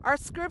Our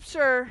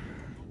scripture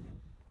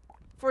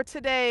for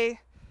today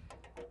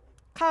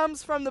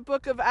comes from the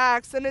book of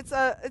Acts, and it's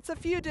a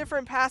few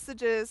different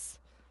passages.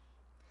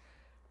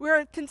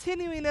 We're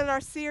continuing in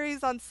our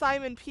series on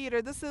Simon Peter.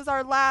 This is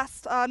our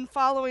last on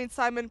following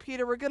Simon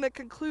Peter. We're going to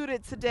conclude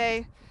it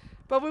today,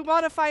 but we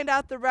want to find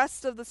out the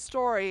rest of the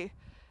story.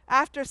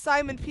 After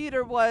Simon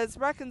Peter was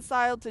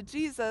reconciled to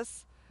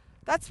Jesus,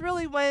 that's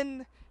really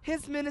when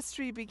his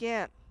ministry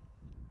began.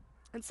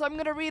 And so I'm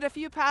going to read a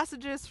few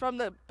passages from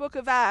the book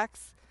of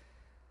Acts,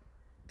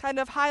 kind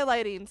of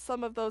highlighting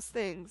some of those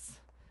things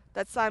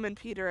that Simon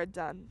Peter had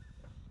done.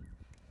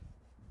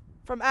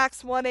 From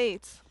Acts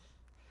 1:8.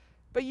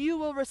 But you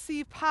will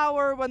receive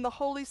power when the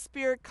Holy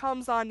Spirit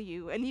comes on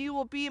you, and you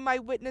will be my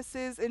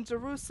witnesses in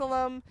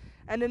Jerusalem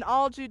and in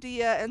all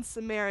Judea and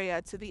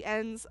Samaria to the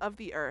ends of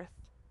the earth.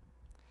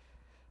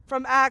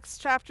 From Acts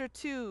chapter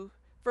 2,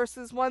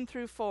 verses 1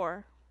 through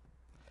 4.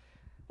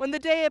 When the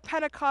day of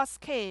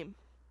Pentecost came,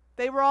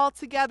 they were all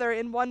together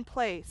in one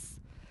place.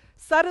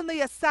 Suddenly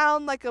a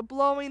sound like a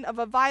blowing of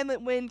a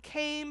violent wind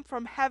came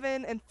from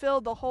heaven and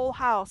filled the whole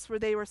house where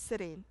they were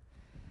sitting.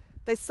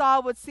 They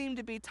saw what seemed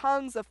to be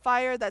tongues of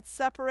fire that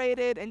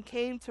separated and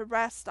came to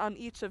rest on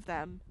each of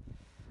them.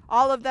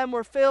 All of them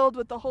were filled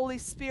with the Holy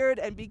Spirit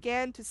and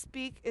began to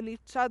speak in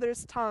each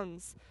other's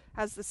tongues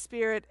as the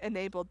Spirit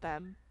enabled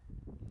them.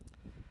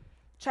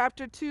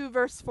 Chapter 2,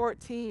 verse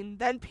 14.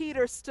 Then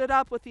Peter stood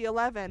up with the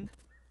 11.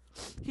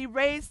 He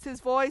raised his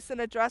voice and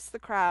addressed the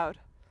crowd.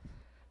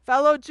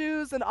 Fellow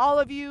Jews and all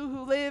of you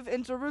who live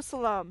in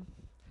Jerusalem,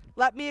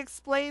 let me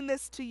explain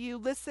this to you.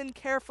 Listen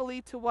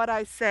carefully to what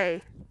I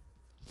say.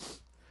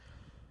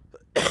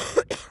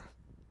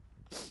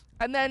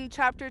 And then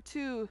chapter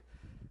 2,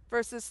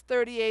 verses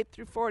 38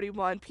 through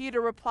 41,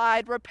 Peter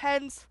replied,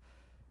 Repent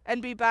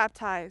and be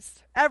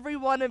baptized, every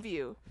one of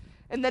you,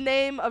 in the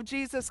name of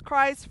Jesus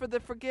Christ for the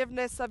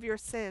forgiveness of your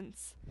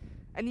sins,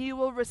 and you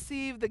will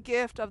receive the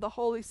gift of the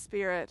Holy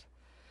Spirit.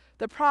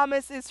 The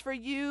promise is for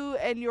you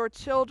and your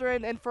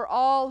children and for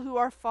all who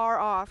are far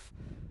off,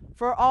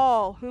 for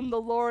all whom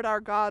the Lord our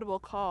God will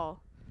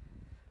call.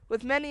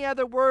 With many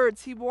other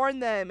words he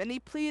warned them, and he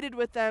pleaded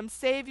with them,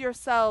 Save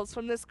yourselves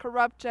from this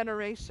corrupt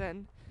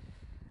generation.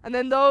 And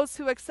then those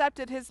who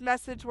accepted his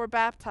message were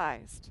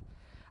baptized.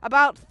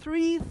 About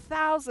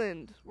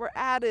 3,000 were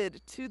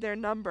added to their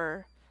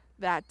number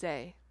that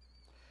day.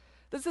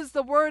 This is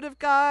the word of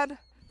God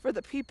for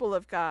the people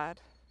of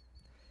God.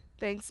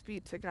 Thanks be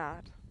to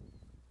God.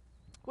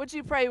 Would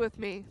you pray with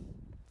me?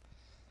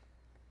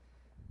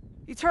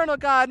 Eternal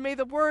God, may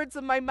the words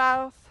of my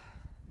mouth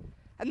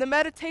and the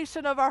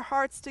meditation of our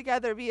hearts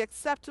together be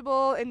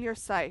acceptable in your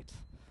sight,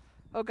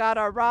 O God,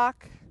 our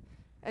rock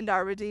and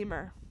our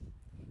Redeemer.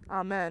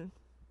 Amen.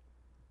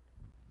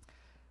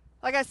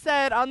 Like I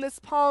said, on this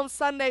Palm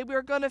Sunday,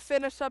 we're going to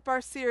finish up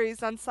our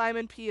series on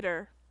Simon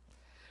Peter.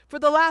 For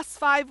the last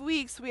 5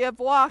 weeks, we have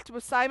walked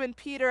with Simon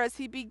Peter as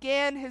he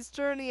began his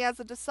journey as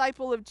a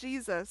disciple of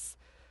Jesus.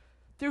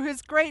 Through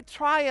his great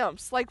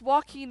triumphs, like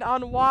walking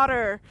on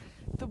water,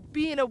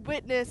 being a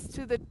witness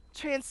to the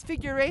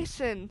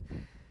transfiguration,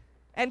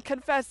 and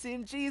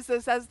confessing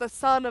Jesus as the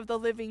Son of the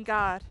living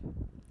God.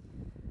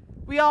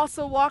 We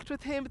also walked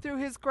with him through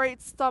his great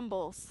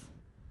stumbles,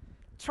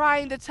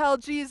 trying to tell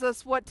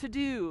Jesus what to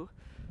do,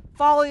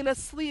 falling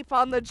asleep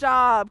on the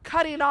job,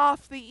 cutting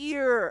off the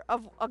ear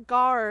of a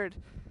guard,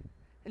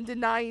 and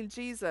denying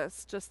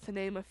Jesus, just to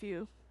name a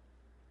few.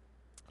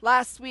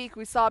 Last week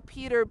we saw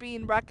Peter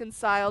being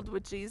reconciled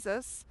with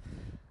Jesus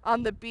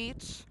on the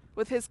beach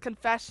with his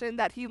confession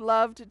that he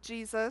loved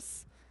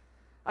Jesus,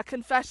 a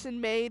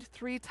confession made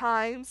 3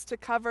 times to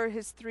cover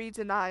his 3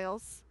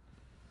 denials.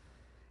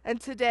 And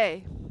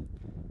today,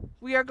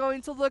 we are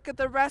going to look at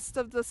the rest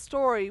of the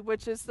story,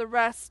 which is the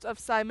rest of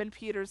Simon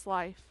Peter's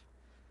life.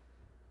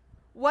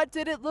 What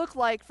did it look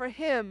like for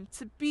him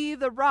to be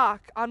the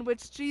rock on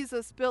which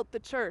Jesus built the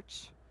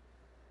church?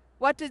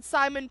 What did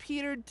Simon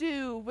Peter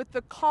do with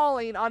the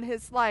calling on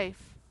his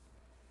life?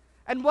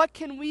 And what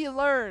can we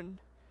learn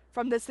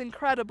from this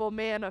incredible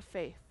man of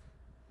faith?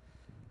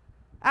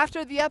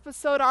 After the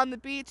episode on the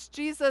beach,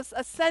 Jesus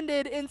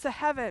ascended into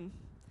heaven,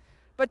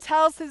 but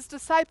tells his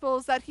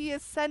disciples that he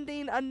is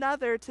sending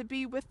another to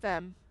be with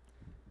them,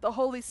 the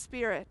Holy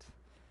Spirit.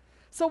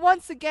 So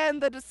once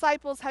again, the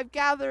disciples have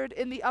gathered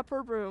in the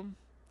upper room,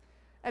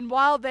 and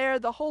while there,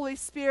 the Holy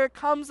Spirit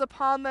comes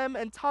upon them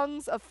and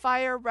tongues of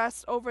fire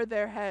rest over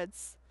their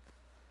heads.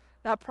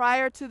 Now,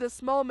 prior to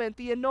this moment,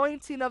 the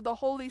anointing of the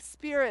Holy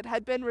Spirit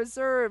had been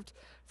reserved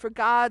for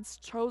God's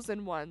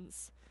chosen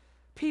ones,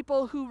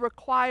 people who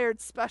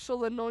required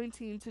special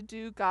anointing to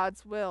do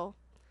God's will.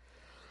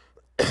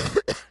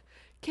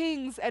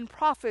 Kings and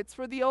prophets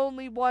were the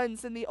only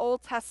ones in the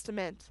Old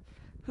Testament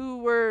who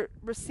were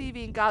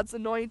receiving God's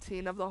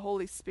anointing of the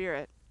Holy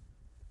Spirit.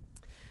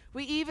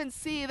 We even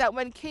see that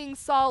when King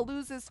Saul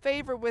loses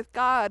favor with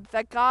God,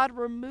 that God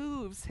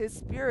removes his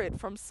spirit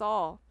from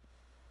Saul.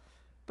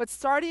 But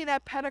starting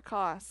at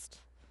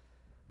Pentecost,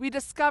 we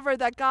discover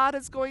that God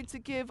is going to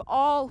give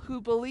all who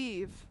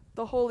believe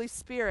the Holy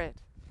Spirit,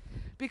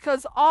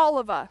 because all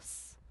of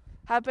us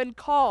have been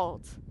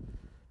called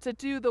to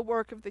do the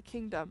work of the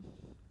kingdom.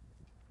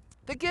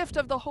 The gift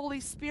of the Holy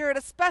Spirit,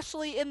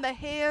 especially in the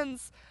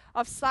hands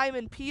of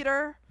Simon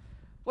Peter,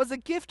 was a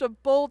gift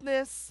of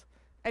boldness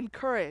and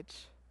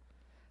courage.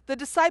 The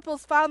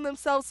disciples found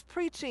themselves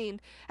preaching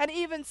and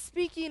even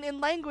speaking in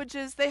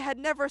languages they had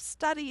never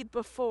studied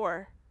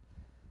before.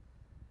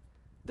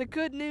 The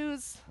good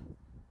news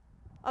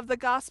of the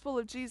gospel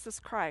of Jesus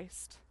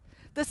Christ.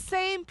 The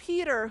same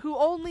Peter who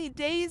only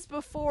days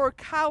before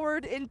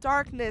cowered in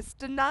darkness,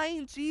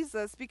 denying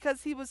Jesus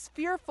because he was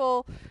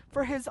fearful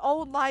for his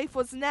own life,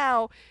 was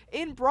now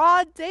in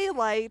broad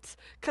daylight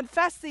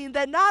confessing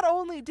that not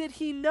only did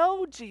he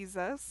know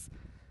Jesus,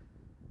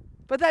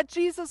 but that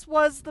Jesus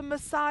was the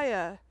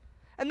Messiah,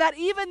 and that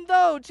even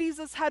though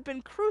Jesus had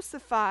been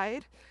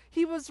crucified,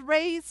 he was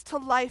raised to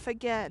life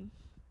again.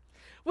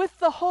 With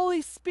the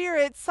Holy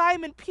Spirit,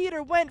 Simon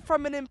Peter went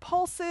from an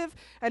impulsive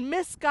and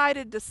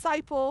misguided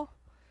disciple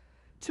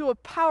to a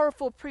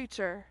powerful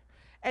preacher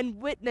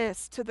and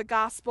witness to the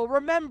gospel.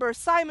 Remember,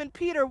 Simon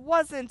Peter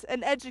wasn't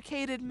an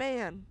educated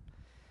man.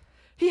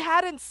 He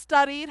hadn't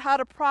studied how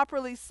to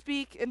properly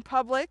speak in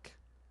public.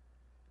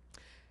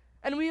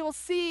 And we will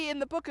see in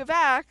the book of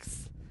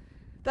Acts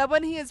that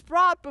when he is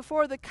brought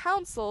before the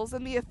councils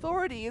and the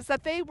authorities,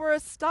 that they were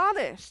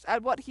astonished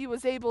at what he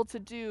was able to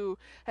do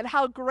and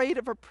how great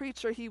of a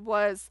preacher he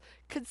was,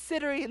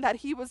 considering that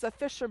he was a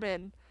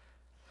fisherman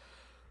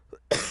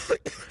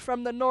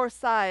from the north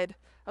side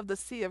of the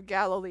Sea of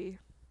Galilee.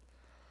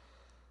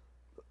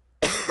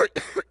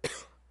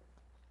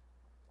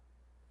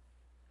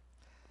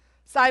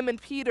 Simon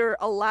Peter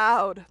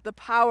allowed the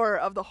power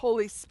of the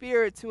Holy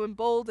Spirit to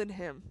embolden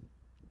him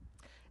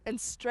and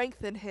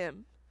strengthen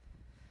him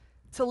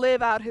to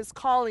live out his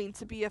calling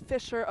to be a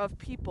fisher of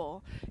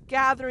people,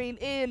 gathering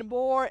in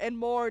more and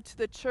more to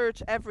the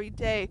church every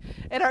day.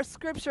 In our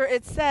scripture,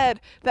 it said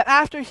that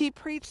after he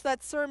preached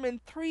that sermon,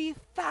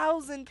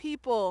 3,000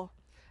 people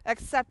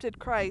accepted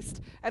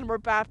Christ and were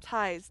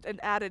baptized and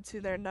added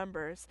to their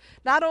numbers.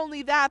 Not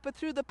only that, but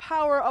through the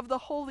power of the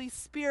Holy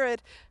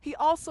Spirit, he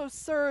also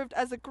served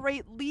as a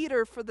great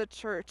leader for the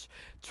church,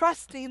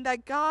 trusting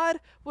that God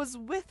was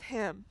with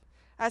him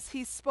as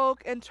he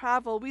spoke and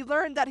traveled. We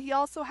learned that he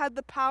also had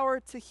the power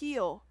to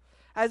heal,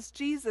 as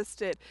Jesus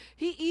did.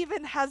 He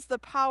even has the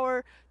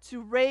power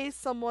to raise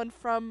someone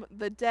from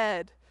the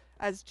dead,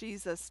 as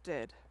Jesus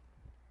did.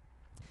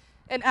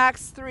 In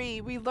Acts 3,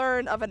 we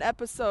learn of an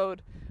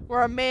episode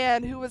where a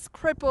man who was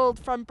crippled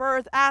from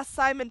birth asked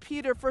Simon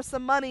Peter for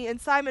some money, and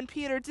Simon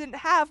Peter didn't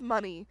have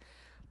money,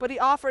 but he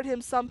offered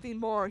him something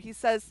more. He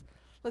says,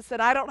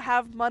 "Listen, I don't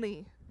have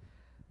money,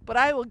 but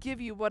I will give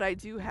you what I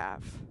do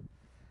have.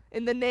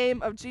 In the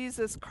name of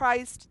Jesus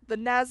Christ, the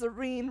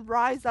Nazarene,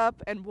 rise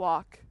up and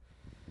walk."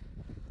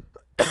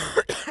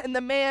 And the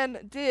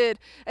man did.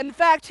 In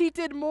fact, he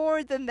did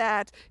more than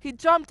that. He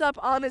jumped up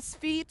on his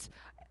feet,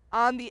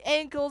 on the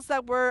ankles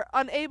that were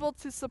unable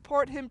to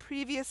support him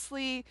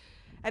previously,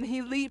 and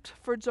he leaped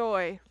for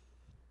joy.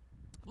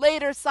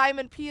 Later,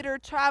 Simon Peter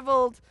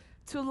traveled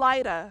to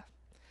Lydda,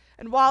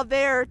 and while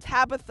there,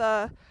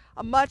 Tabitha,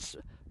 a much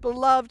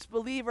beloved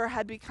believer,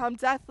 had become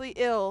deathly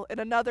ill in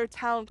another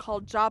town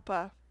called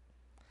Joppa.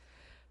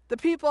 The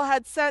people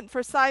had sent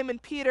for Simon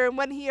Peter, and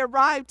when he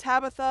arrived,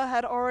 Tabitha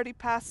had already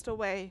passed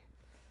away.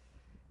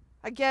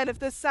 Again, if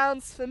this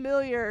sounds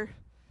familiar,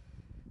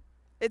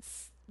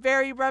 it's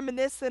very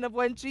reminiscent of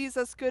when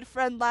Jesus' good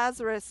friend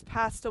Lazarus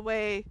passed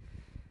away,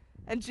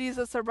 and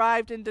Jesus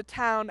arrived into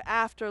town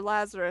after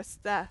Lazarus'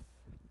 death.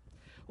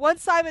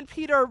 Once Simon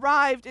Peter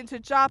arrived into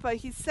Joppa,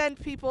 he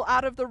sent people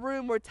out of the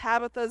room where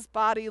Tabitha's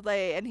body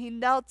lay, and he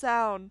knelt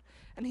down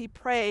and he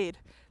prayed.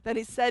 Then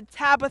he said,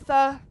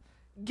 "Tabitha,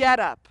 get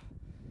up."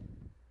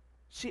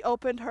 She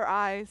opened her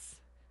eyes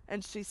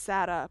and she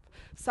sat up.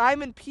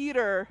 Simon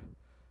Peter,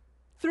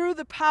 through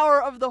the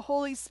power of the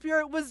Holy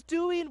Spirit, was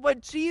doing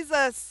what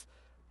Jesus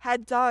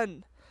had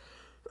done.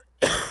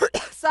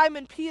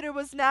 Simon Peter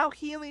was now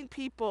healing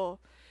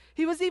people.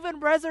 He was even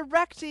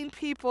resurrecting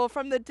people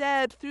from the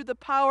dead through the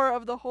power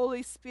of the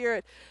Holy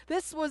Spirit.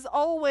 This was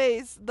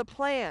always the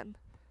plan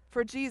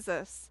for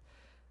Jesus.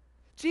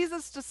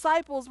 Jesus'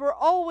 disciples were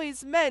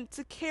always meant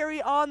to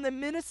carry on the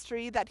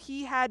ministry that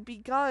he had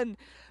begun.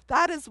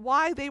 That is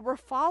why they were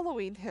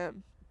following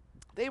him.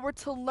 They were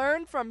to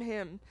learn from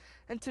him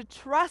and to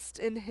trust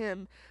in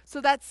him,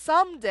 so that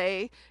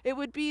someday it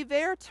would be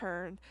their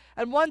turn.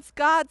 And once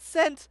God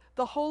sent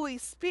the Holy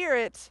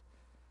Spirit,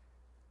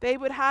 they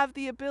would have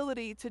the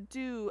ability to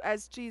do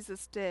as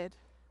Jesus did.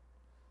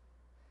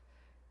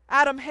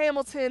 Adam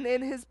Hamilton,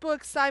 in his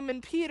book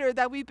Simon Peter,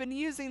 that we've been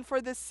using for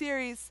this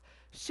series,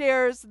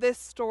 shares this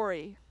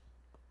story.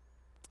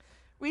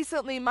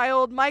 Recently, my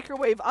old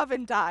microwave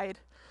oven died,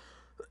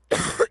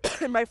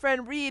 and my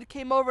friend Reed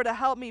came over to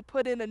help me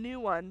put in a new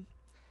one.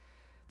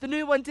 The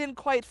new one didn't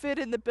quite fit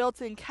in the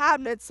built-in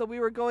cabinet, so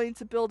we were going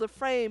to build a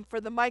frame for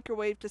the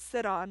microwave to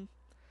sit on.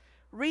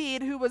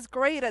 Reed, who was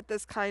great at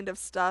this kind of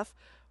stuff,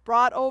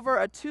 brought over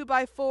a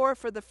 2x4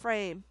 for the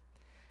frame,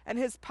 and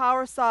his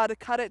power saw to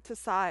cut it to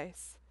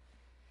size.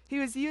 He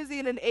was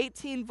using an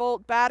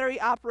 18-volt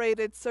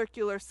battery-operated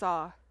circular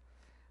saw.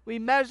 We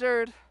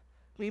measured,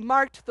 we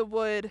marked the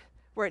wood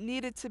where it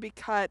needed to be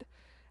cut,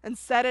 and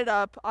set it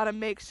up on a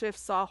makeshift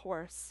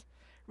sawhorse.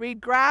 Reed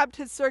grabbed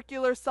his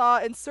circular saw,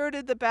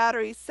 inserted the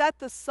battery, set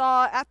the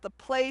saw at the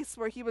place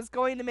where he was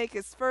going to make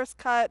his first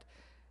cut,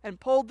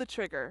 and pulled the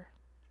trigger.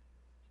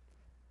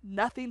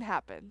 Nothing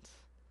happened.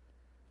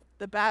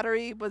 The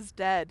battery was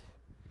dead.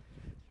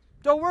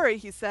 "Don't worry,"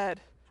 he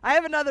said. "I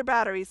have another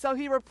battery." So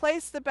he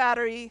replaced the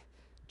battery,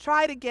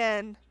 tried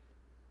again,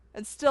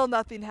 and still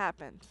nothing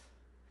happened.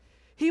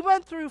 He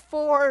went through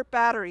 4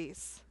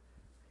 batteries.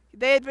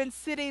 They had been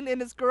sitting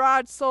in his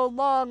garage so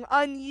long,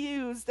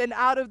 unused and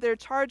out of their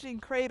charging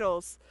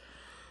cradles,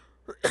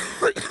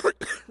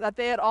 that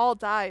they had all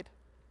died.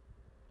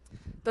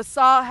 The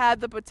saw had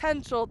the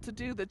potential to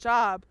do the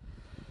job.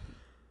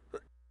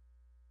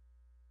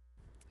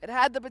 It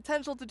had the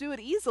potential to do it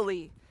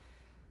easily.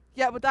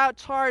 Yet without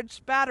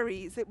charged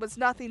batteries, it was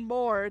nothing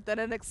more than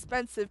an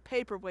expensive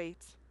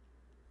paperweight.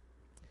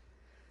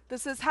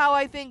 This is how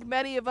I think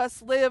many of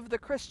us live the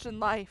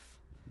Christian life.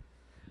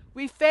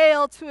 We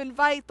fail to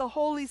invite the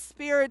Holy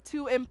Spirit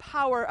to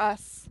empower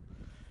us.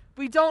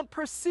 We don't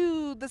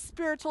pursue the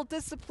spiritual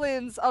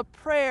disciplines of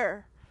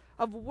prayer,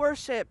 of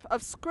worship,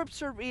 of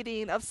scripture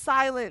reading, of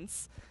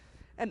silence,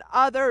 and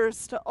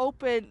others to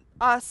open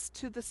us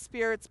to the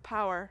Spirit's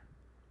power.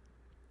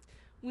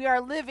 We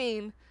are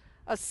living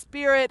a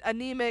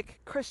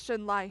spirit-anemic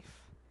Christian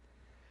life.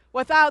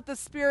 Without the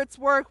Spirit's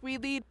work, we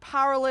lead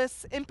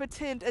powerless,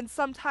 impotent, and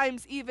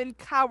sometimes even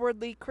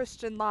cowardly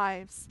Christian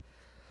lives.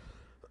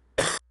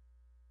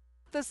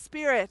 The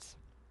Spirit,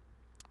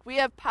 we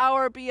have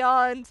power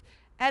beyond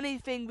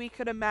anything we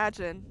could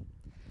imagine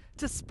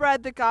to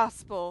spread the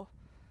gospel,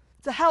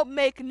 to help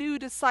make new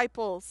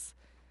disciples,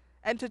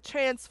 and to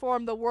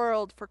transform the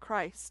world for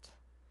Christ.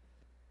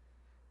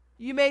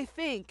 You may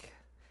think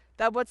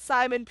that what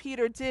Simon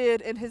Peter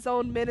did in his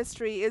own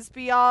ministry is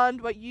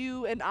beyond what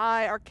you and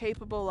I are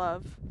capable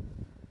of.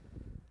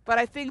 But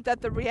I think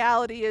that the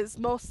reality is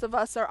most of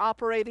us are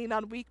operating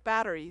on weak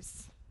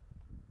batteries.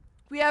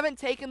 We haven't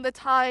taken the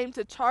time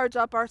to charge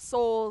up our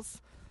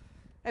souls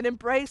and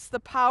embrace the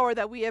power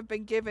that we have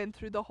been given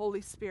through the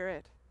Holy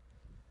Spirit.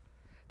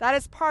 That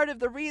is part of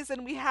the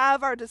reason we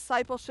have our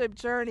discipleship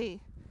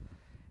journey.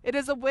 It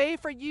is a way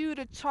for you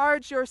to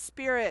charge your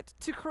spirit,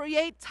 to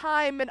create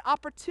time and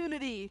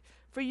opportunity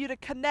for you to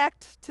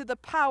connect to the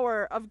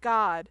power of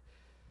God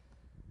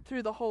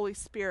through the Holy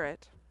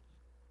Spirit.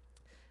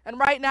 And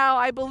right now,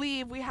 I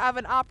believe we have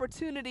an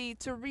opportunity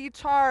to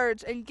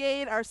recharge and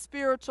gain our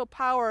spiritual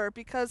power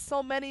because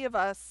so many of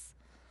us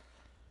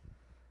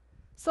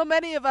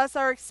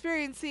are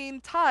experiencing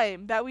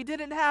time that we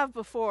didn't have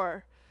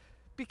before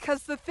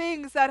because the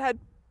things that had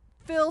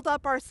filled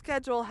up our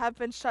schedule have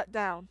been shut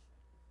down.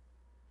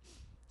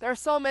 There are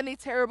so many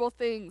terrible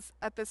things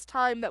at this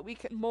time that we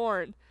can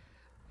mourn.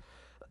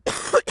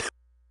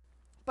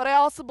 But I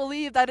also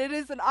believe that it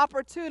is an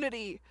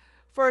opportunity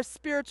for a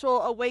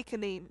spiritual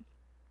awakening.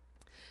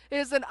 It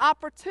is an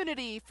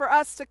opportunity for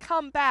us to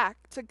come back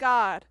to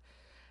God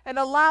and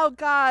allow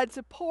God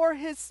to pour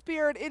His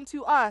Spirit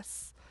into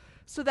us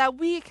so that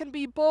we can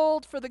be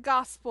bold for the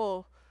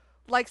gospel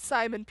like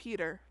Simon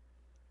Peter.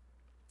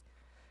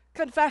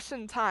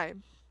 Confession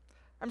time.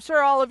 I'm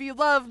sure all of you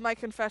love my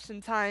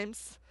confession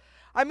times.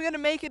 I'm going to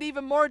make it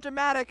even more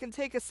dramatic and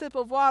take a sip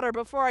of water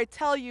before I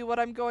tell you what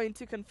I'm going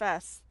to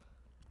confess.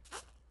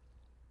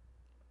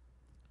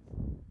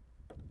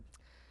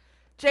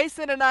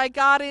 Jason and I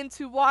got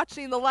into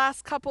watching the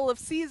last couple of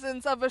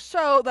seasons of a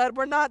show that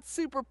we're not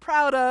super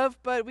proud of,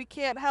 but we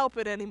can't help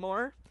it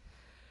anymore.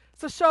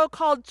 It's a show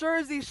called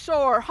Jersey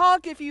Shore.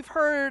 Honk if you've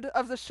heard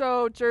of the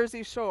show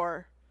Jersey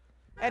Shore.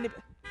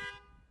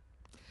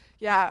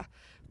 Yeah.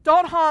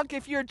 Don't honk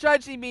if you're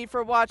judging me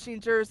for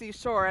watching Jersey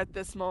Shore at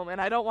this moment.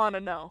 I don't want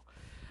to know.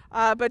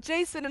 But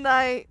Jason and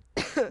I,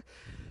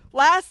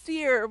 last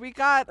year, we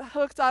got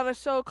hooked on a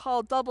show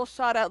called Double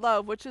Shot at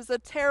Love, which is a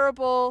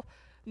terrible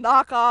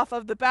knockoff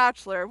of The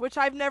Bachelor, which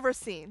I've never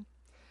seen.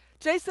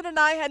 Jason and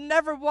I had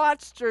never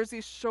watched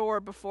Jersey Shore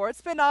before.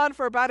 It's been on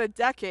for about a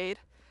decade.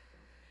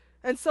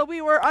 And so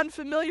we were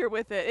unfamiliar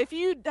with it. If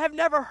you have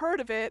never heard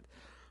of it,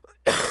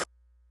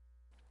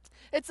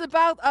 it's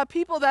about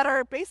people that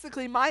are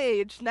basically my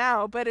age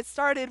now, but it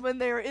started when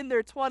they were in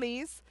their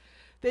 20s.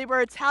 They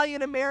were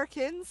Italian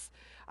Americans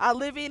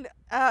living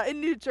in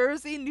New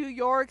Jersey, New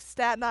York,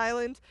 Staten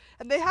Island,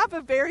 and they have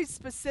a very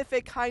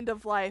specific kind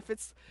of life.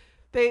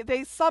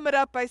 They sum it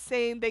up by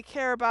saying they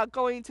care about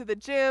going to the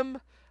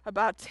gym,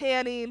 about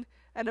tanning,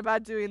 and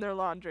about doing their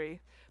laundry.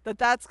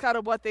 That's kind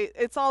of what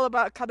it's all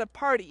about, kind of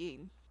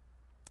partying.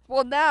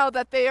 Well, now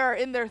that they are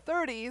in their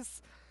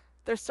 30s,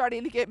 they're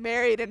starting to get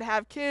married and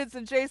have kids,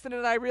 and Jason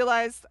and I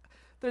realized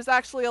there's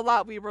actually a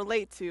lot we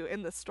relate to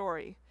in the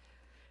story.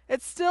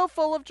 It's still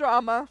full of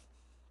drama.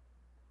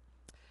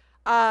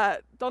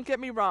 Don't get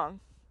me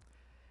wrong.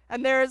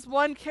 And there is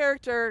one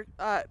character,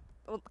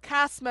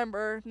 cast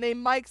member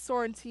named Mike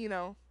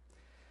Sorrentino.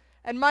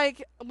 And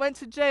Mike went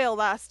to jail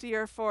last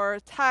year for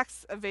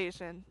tax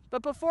evasion.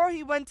 But before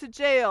he went to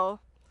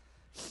jail,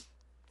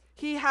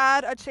 he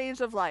had a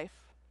change of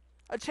life,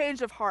 a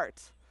change of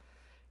heart.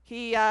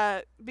 He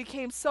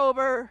became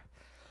sober.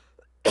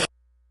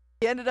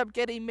 He ended up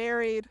getting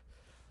married.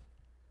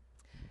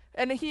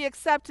 And he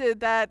accepted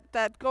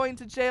that going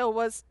to jail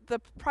was the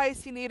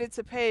price he needed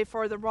to pay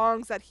for the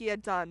wrongs that he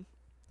had done.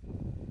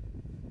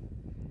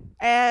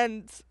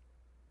 And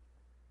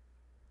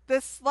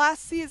this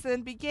last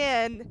season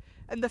began,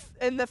 and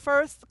the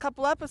first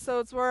couple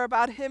episodes were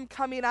about him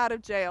coming out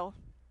of jail.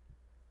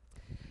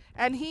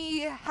 And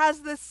he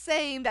has this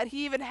saying that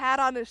he even had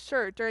on his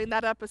shirt during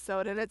that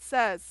episode, and it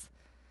says,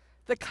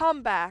 "The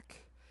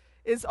comeback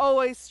is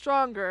always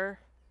stronger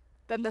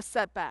than the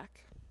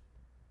setback."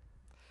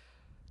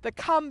 The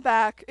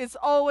comeback is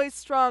always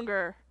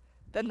stronger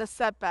than the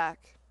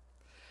setback.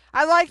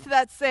 I liked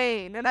that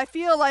saying, and I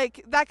feel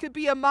like that could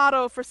be a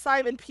motto for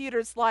Simon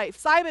Peter's life.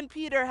 Simon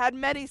Peter had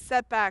many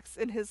setbacks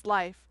in his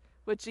life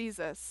with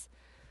Jesus,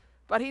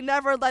 but he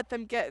never let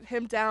them get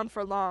him down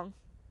for long.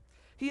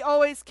 He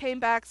always came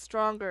back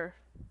stronger.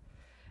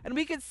 And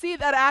we can see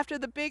that after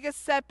the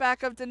biggest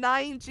setback of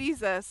denying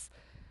Jesus,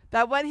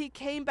 that when he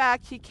came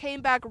back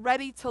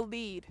ready to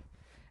lead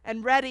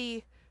and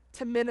ready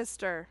to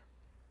minister.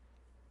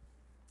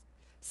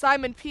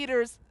 Simon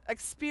Peter's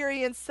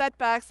experienced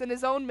setbacks in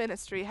his own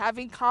ministry,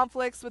 having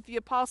conflicts with the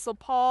Apostle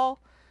Paul,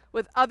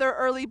 with other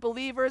early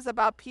believers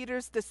about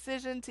Peter's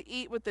decision to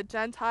eat with the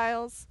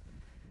Gentiles,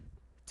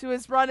 to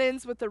his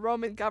run-ins with the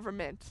Roman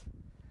government.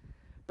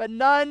 But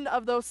none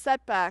of those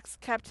setbacks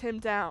kept him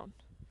down.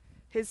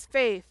 His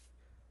faith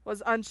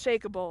was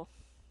unshakable.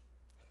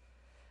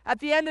 At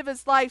the end of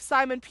his life,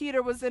 Simon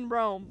Peter was in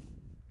Rome.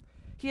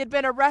 He had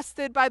been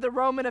arrested by the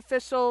Roman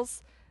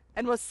officials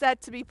and was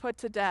set to be put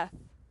to death.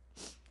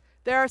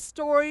 There are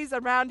stories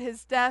around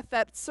his death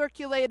that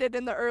circulated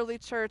in the early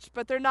church,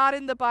 but they're not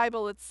in the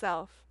Bible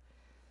itself.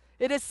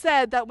 It is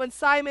said that when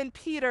Simon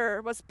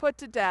Peter was put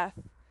to death,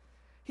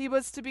 he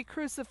was to be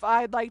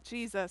crucified like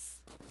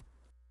Jesus.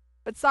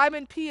 But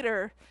Simon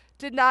Peter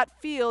did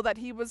not feel that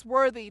he was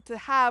worthy to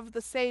have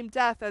the same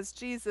death as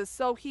Jesus,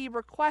 so he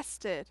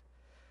requested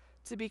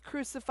to be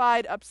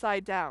crucified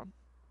upside down.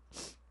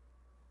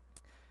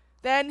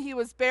 Then he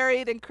was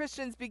buried, and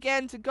Christians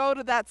began to go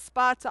to that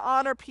spot to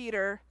honor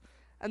Peter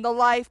and the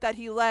life that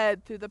he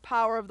led through the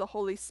power of the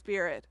Holy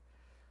Spirit.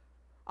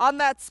 On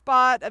that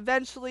spot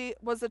eventually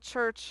was a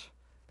church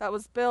that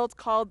was built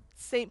called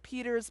St.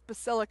 Peter's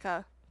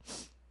Basilica.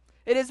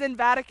 It is in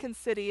Vatican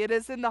City. It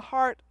is in the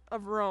heart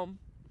of Rome.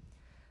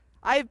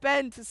 I've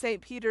been to St.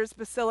 Peter's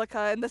Basilica,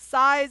 and the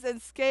size and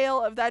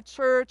scale of that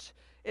church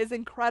is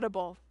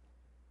incredible.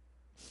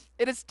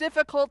 It is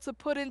difficult to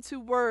put into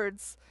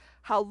words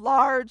how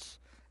large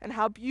and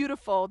how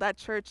beautiful that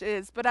church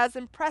is, but as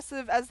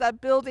impressive as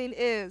that building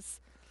is,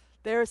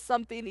 there is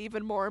something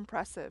even more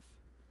impressive.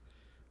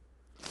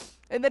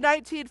 In the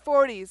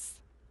 1940s,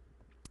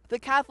 the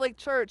Catholic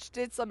Church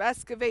did some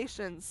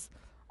excavations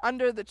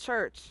under the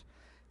church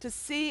to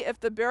see if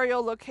the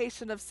burial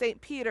location of St.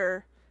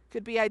 Peter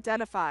could be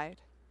identified.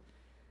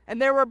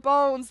 And there were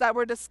bones that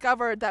were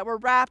discovered that were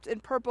wrapped in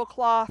purple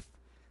cloth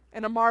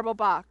in a marble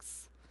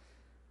box.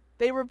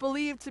 They were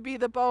believed to be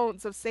the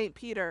bones of St.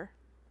 Peter.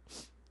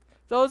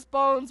 Those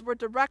bones were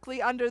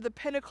directly under the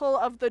pinnacle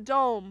of the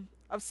dome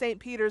of St.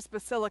 Peter's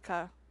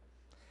Basilica.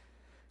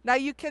 Now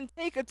you can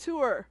take a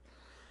tour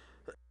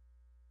of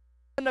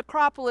the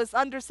necropolis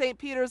under St.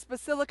 Peter's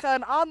Basilica,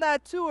 and on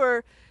that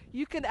tour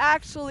you can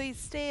actually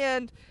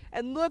stand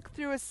and look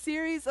through a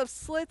series of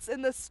slits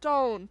in the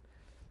stone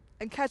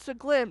and catch a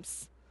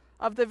glimpse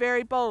of the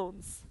very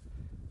bones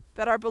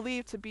that are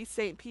believed to be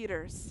St.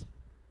 Peter's.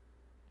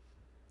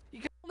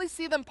 You can only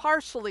see them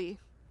partially,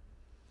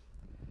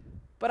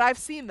 but I've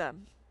seen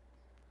them.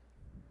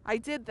 I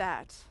did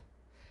that.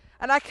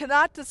 And I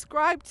cannot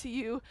describe to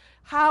you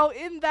how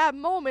in that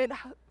moment,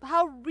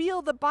 how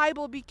real the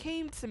Bible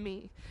became to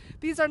me.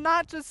 These are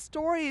not just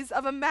stories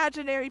of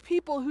imaginary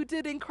people who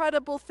did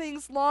incredible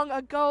things long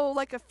ago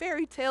like a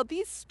fairy tale.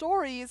 These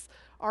stories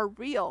are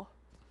real.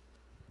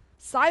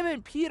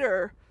 Simon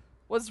Peter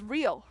was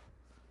real.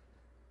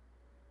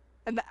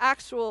 And the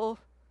actual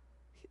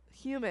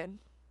human.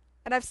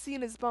 And I've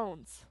seen his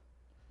bones.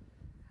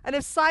 And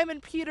if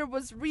Simon Peter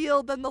was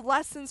real, then the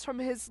lessons from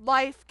his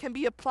life can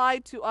be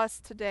applied to us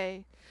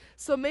today.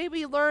 So may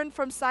we learn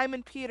from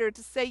Simon Peter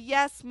to say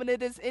yes when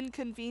it is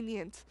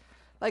inconvenient,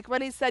 like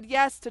when he said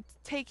yes to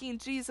taking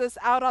Jesus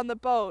out on the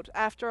boat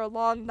after a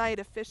long night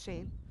of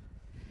fishing.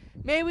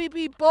 May we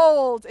be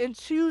bold in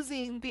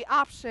choosing the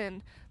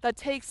option that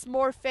takes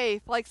more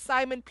faith, like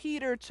Simon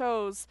Peter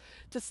chose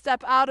to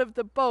step out of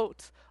the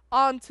boat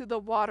onto the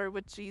water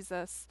with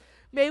Jesus.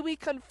 May we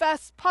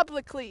confess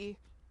publicly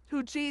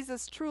who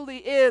Jesus truly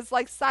is,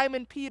 like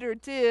Simon Peter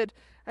did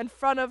in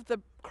front of the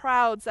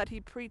crowds that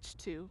he preached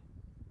to.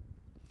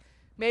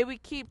 May we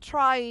keep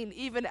trying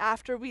even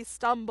after we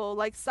stumble,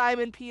 like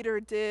Simon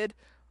Peter did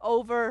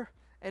over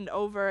and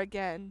over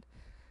again.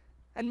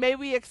 And may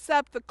we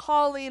accept the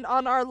calling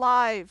on our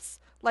lives,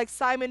 like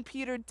Simon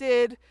Peter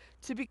did,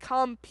 to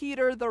become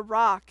Peter the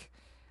Rock.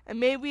 And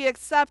may we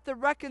accept the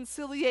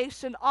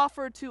reconciliation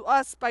offered to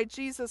us by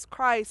Jesus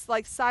Christ,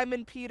 like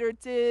Simon Peter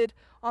did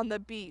on the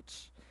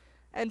beach.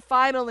 And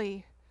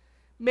finally,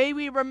 may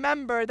we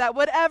remember that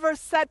whatever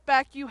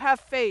setback you have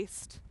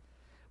faced,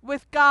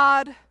 with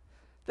God,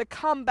 the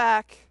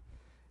comeback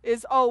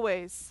is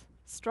always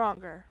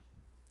stronger.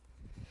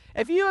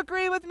 If you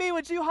agree with me,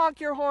 would you honk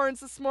your horns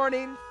this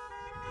morning?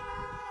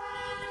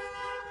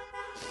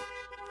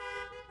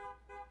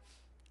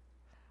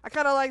 I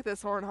kind of like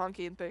this horn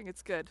honking thing.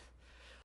 It's good.